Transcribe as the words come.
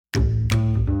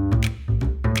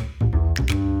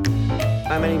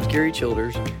my name's Gary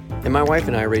Childers, and my wife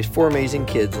and I raised 4 amazing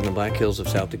kids in the Black Hills of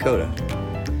South Dakota.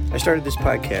 I started this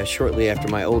podcast shortly after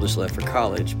my oldest left for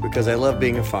college because I love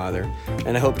being a father,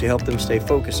 and I hope to help them stay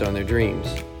focused on their dreams.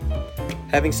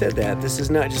 Having said that, this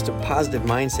is not just a positive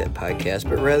mindset podcast,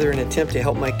 but rather an attempt to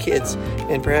help my kids,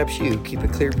 and perhaps you, keep a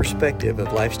clear perspective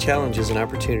of life's challenges and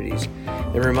opportunities,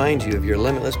 and remind you of your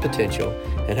limitless potential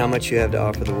and how much you have to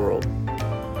offer the world.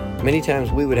 Many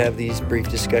times we would have these brief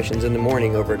discussions in the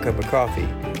morning over a cup of coffee,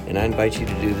 and I invite you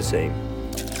to do the same.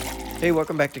 Hey,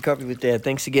 welcome back to Coffee with Dad.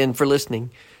 Thanks again for listening.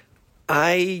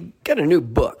 I got a new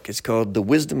book. It's called The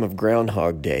Wisdom of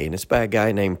Groundhog Day, and it's by a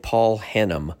guy named Paul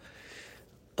Hannum.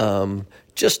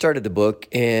 Just started the book,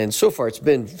 and so far it's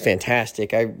been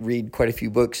fantastic. I read quite a few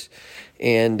books,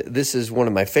 and this is one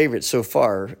of my favorites so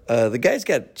far. The guy's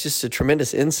got just a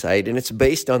tremendous insight, and it's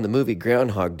based on the movie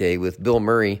Groundhog Day with Bill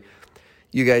Murray.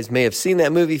 You guys may have seen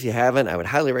that movie. If you haven't, I would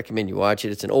highly recommend you watch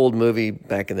it. It's an old movie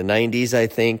back in the 90s, I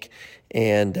think,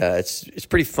 and it's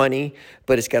pretty funny,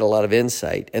 but it's got a lot of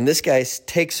insight. And this guy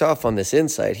takes off on this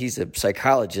insight. He's a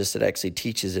psychologist that actually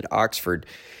teaches at Oxford,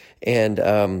 and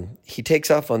he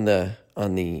takes off on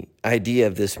the idea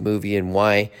of this movie and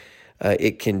why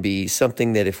it can be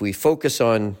something that if we focus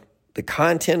on the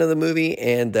content of the movie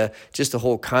and just the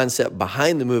whole concept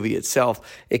behind the movie itself,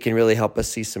 it can really help us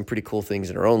see some pretty cool things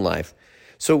in our own life.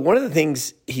 So one of the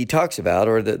things he talks about,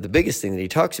 or the biggest thing that he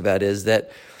talks about, is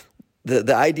that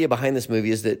the idea behind this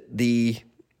movie is that the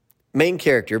main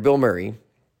character, Bill Murray,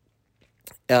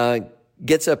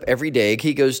 gets up every day.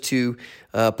 He goes to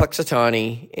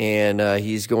Punxsutawney, and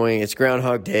it's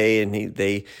Groundhog Day, and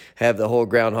they have the whole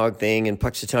groundhog thing in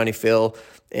Punxsutawney-Phil,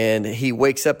 and he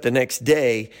wakes up the next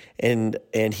day, and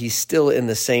he's still in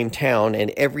the same town, and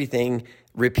everything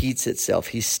repeats itself.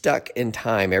 He's stuck in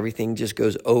time. Everything just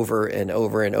goes over and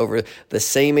over and over. The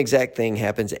same exact thing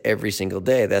happens every single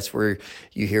day. That's where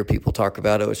you hear people talk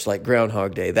about, it's like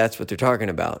Groundhog Day. That's what they're talking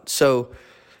about. So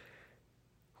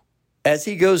as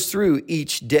he goes through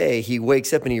each day, he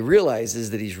wakes up and he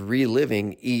realizes that he's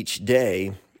reliving each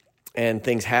day, and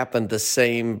things happen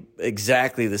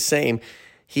exactly the same.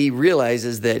 He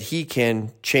realizes that he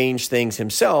can change things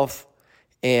himself,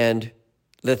 and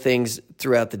the things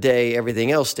throughout the day,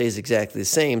 everything else stays exactly the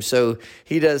same. So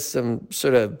he does some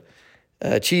sort of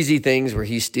cheesy things where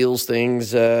he steals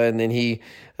things, and then he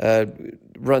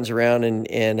runs around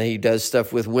and he does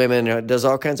stuff with women, does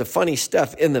all kinds of funny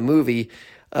stuff in the movie.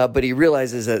 But he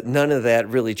realizes that none of that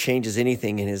really changes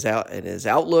anything in his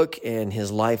outlook and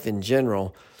his life in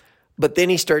general. But then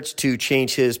he starts to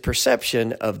change his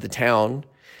perception of the town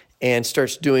and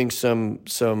starts doing some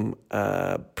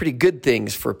pretty good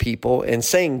things for people and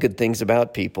saying good things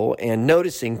about people and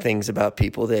noticing things about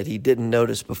people that he didn't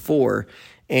notice before.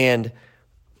 And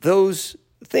those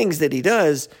things that he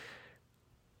does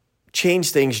change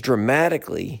things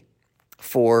dramatically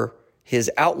for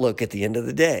his outlook at the end of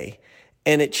the day.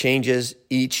 And it changes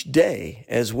each day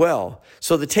as well.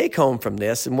 So the take home from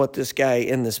this and what this guy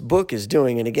in this book is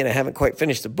doing, and again, I haven't quite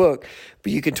finished the book,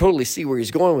 but you can totally see where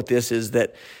he's going with this, is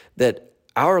that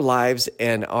our lives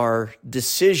and our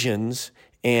decisions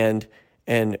and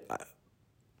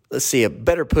let's see, a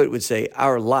better put would say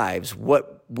our lives,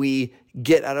 what we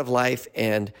get out of life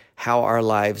and how our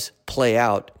lives play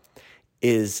out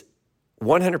is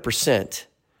 100%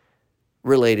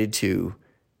 related to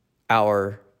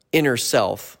our inner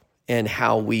self and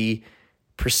how we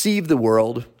perceive the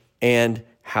world and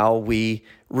how we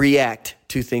react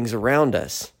to things around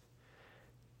us.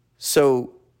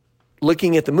 So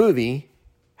looking at the movie,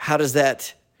 how does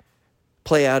that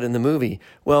play out in the movie?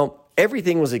 Well,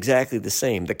 everything was exactly the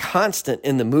same. The constant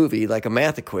in the movie, like a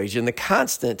math equation, the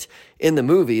constant in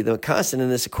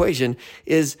this equation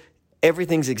is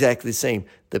everything's exactly the same.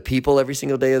 The people every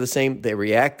single day are the same. They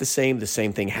react the same. The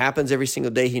same thing happens every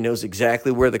single day. He knows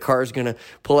exactly where the car is going to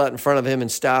pull out in front of him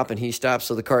and stop, and he stops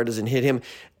so the car doesn't hit him.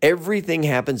 Everything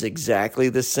happens exactly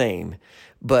the same.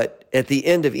 But at the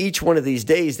end of each one of these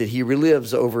days that he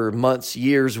relives over months,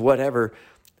 years, whatever,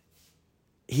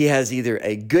 he has either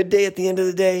a good day at the end of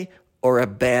the day or a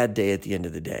bad day at the end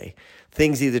of the day.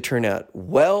 Things either turn out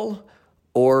well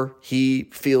or he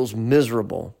feels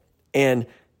miserable. And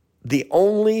the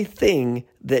only thing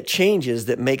that changes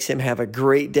that makes him have a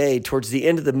great day towards the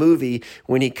end of the movie,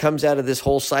 when he comes out of this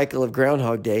whole cycle of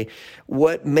Groundhog Day,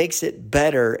 what makes it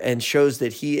better and shows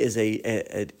that he is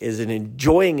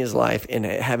enjoying his life and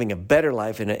having a better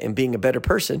life and being a better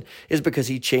person is because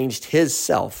he changed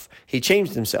himself. He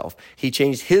changed himself. He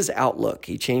changed his outlook.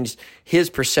 He changed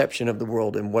his perception of the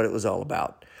world and what it was all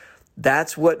about.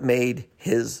 That's what made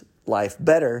his life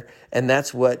better, and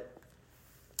that's what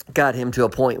got him to a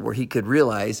point where he could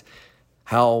realize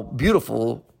how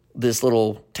beautiful this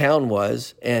little town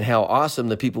was and how awesome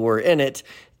the people were in it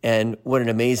and what an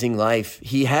amazing life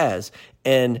he has.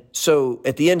 And so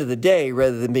at the end of the day,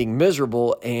 rather than being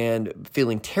miserable and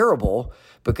feeling terrible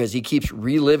because he keeps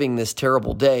reliving this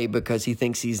terrible day because he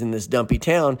thinks he's in this dumpy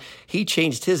town, he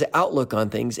changed his outlook on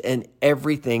things and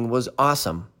everything was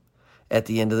awesome at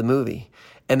the end of the movie.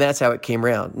 And that's how it came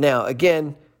around. Now,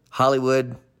 again,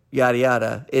 Hollywood, yada,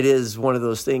 yada, it is one of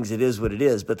those things. It is what it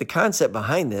is. But the concept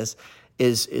behind this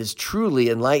is truly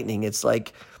enlightening. It's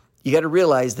like you got to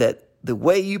realize that the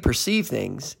way you perceive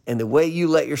things and the way you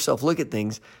let yourself look at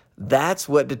things, that's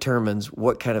what determines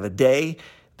what kind of a day,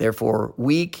 therefore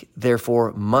week,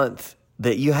 therefore month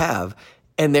that you have,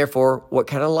 and therefore what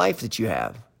kind of life that you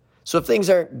have. So if things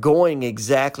aren't going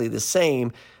exactly the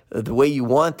same, the way you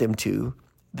want them to,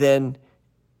 then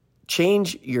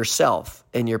change yourself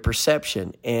and your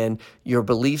perception and your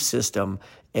belief system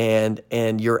and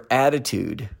your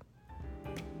attitude,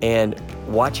 and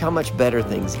watch how much better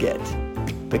things get.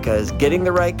 Because getting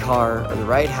the right car or the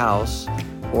right house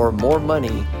or more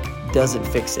money doesn't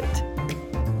fix it.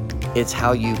 It's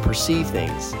how you perceive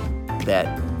things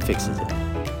that fixes it.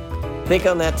 Think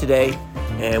on that today,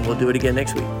 and we'll do it again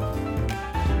next week.